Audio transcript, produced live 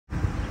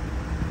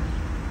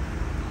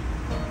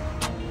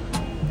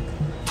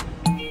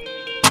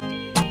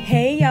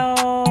Hey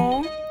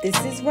y'all,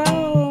 this is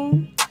Ro.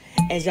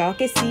 As y'all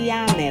can see,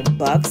 I'm at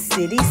Buff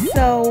City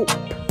Soap.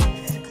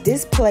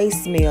 This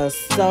place smells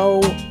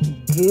so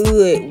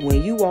good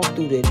when you walk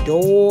through the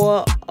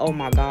door. Oh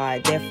my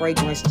god, that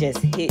fragrance just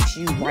hits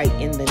you right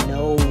in the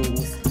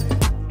nose.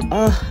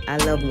 Oh, I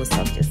love when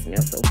stuff just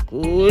smells so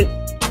good.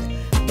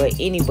 But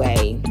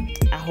anyway,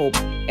 I hope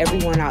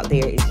everyone out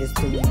there is just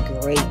doing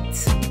great.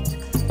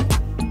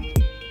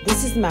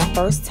 This is my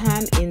first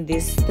time in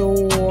this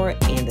store,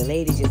 and the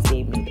lady just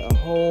gave me the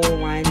whole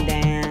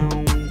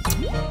rundown.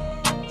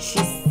 She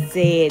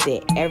said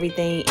that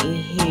everything in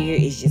here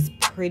is just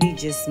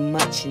just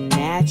much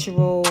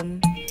natural.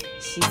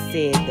 She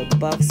said the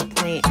Buff's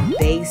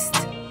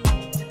plant-based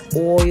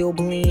oil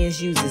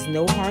blends uses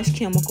no harsh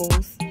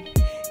chemicals.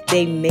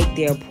 They make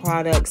their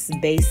products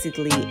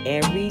basically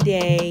every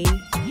day,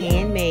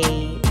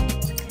 handmade.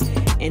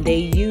 And they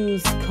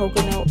use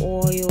coconut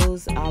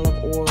oils,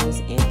 olive oils,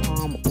 and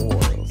palm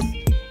oils.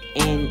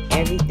 And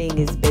everything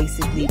is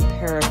basically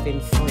paraben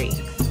free.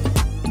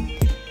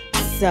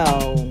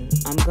 So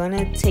I'm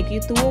gonna take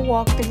you through a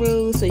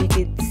walkthrough so you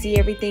can see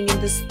everything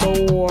in the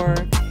store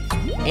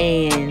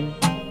and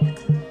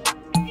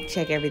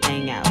check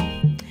everything out.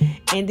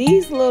 And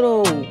these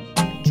little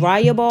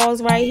dryer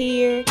balls right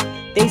here,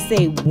 they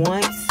say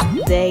once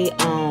they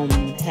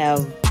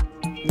have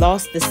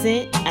lost the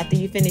scent after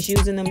you finish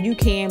using them, you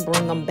can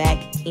bring them back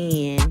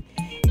in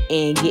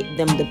and get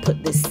them to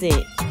put the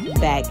scent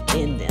back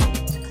in them.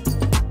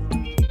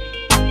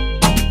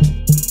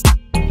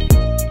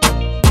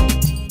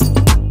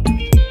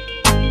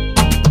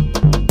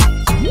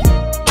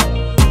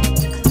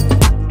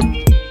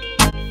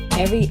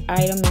 Every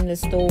item in the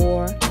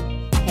store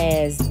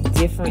has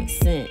different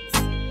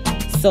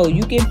scents, so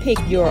you can pick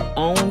your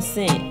own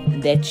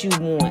scent that you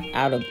want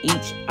out of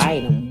each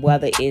item,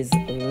 whether it's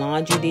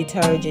laundry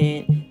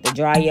detergent, the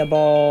dryer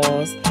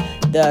balls,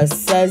 the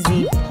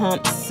Suzy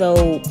pump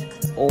soap,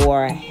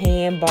 or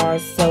hand bar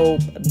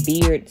soap,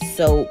 beard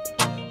soap,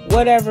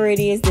 whatever it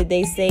is that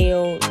they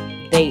sell,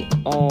 they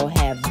all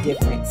have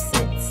different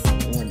scents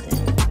on them.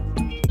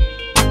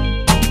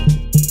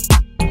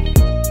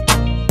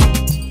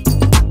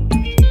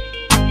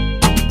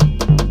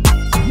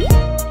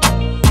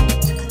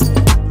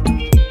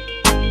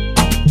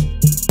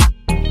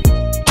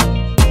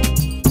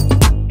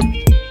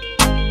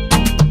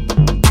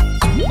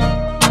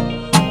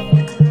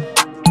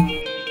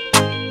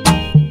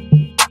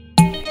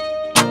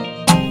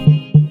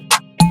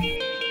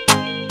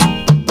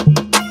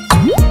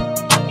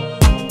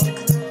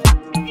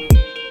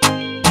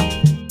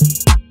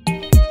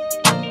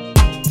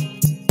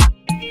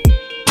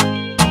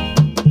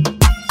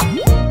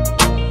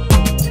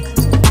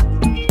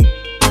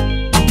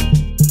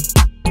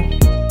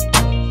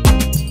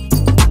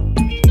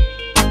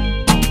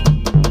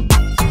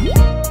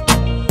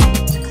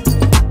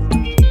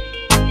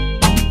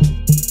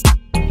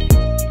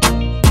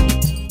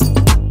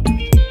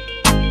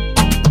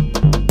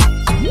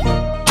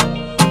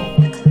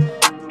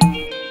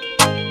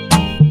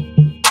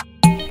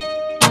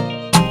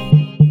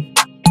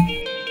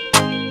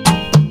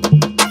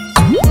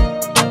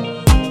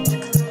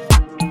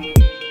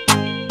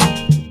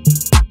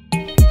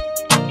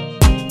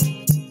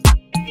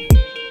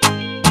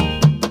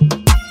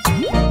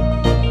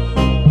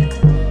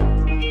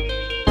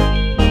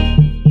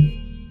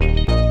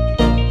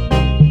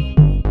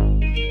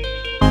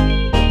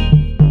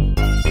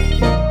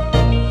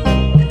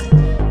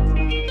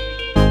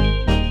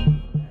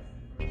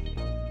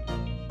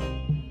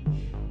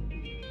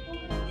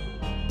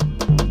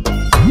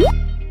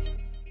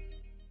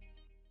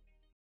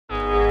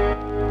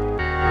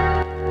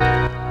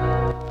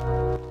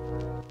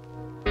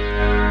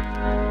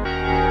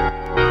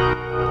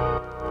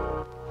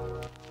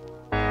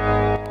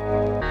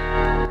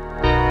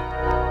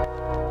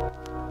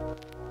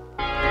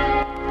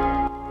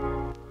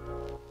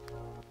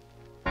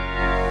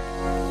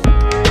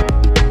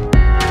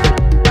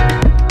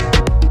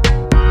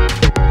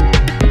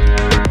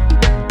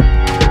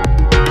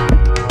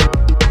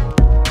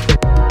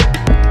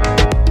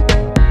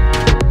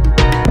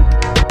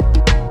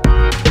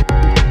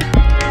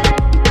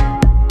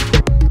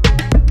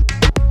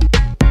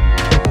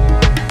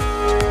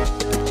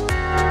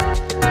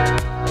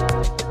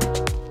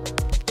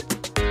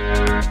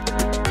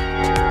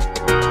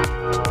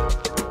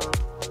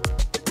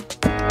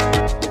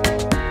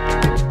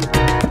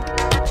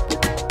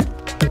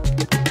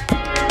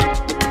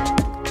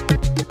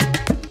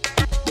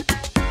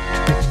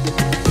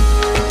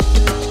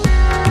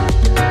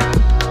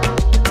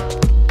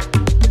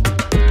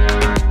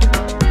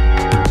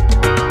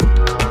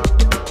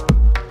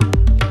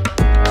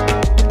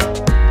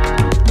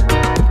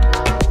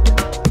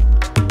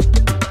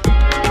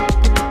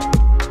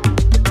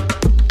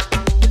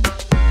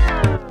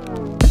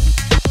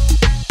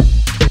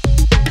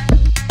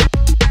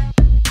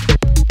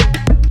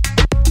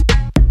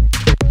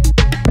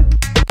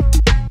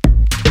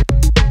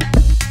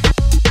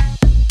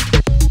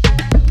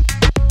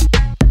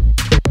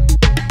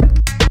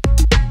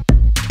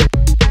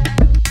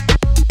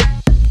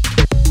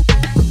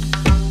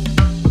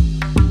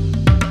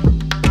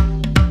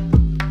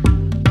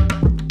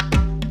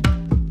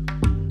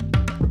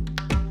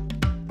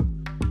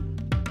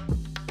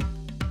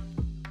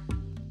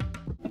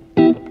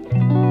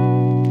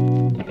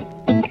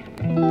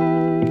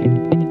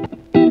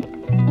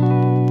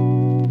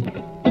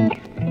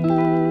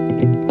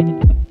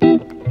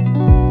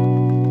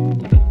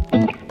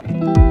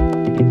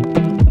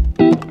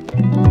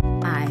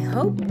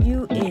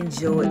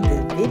 enjoyed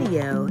the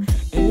video.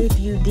 And if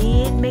you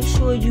did, make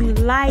sure you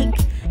like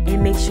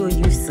and make sure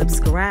you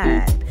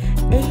subscribe.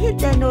 And hit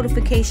that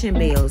notification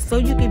bell so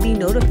you can be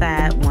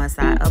notified once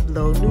I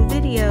upload new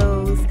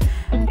videos.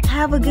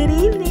 Have a good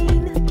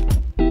evening.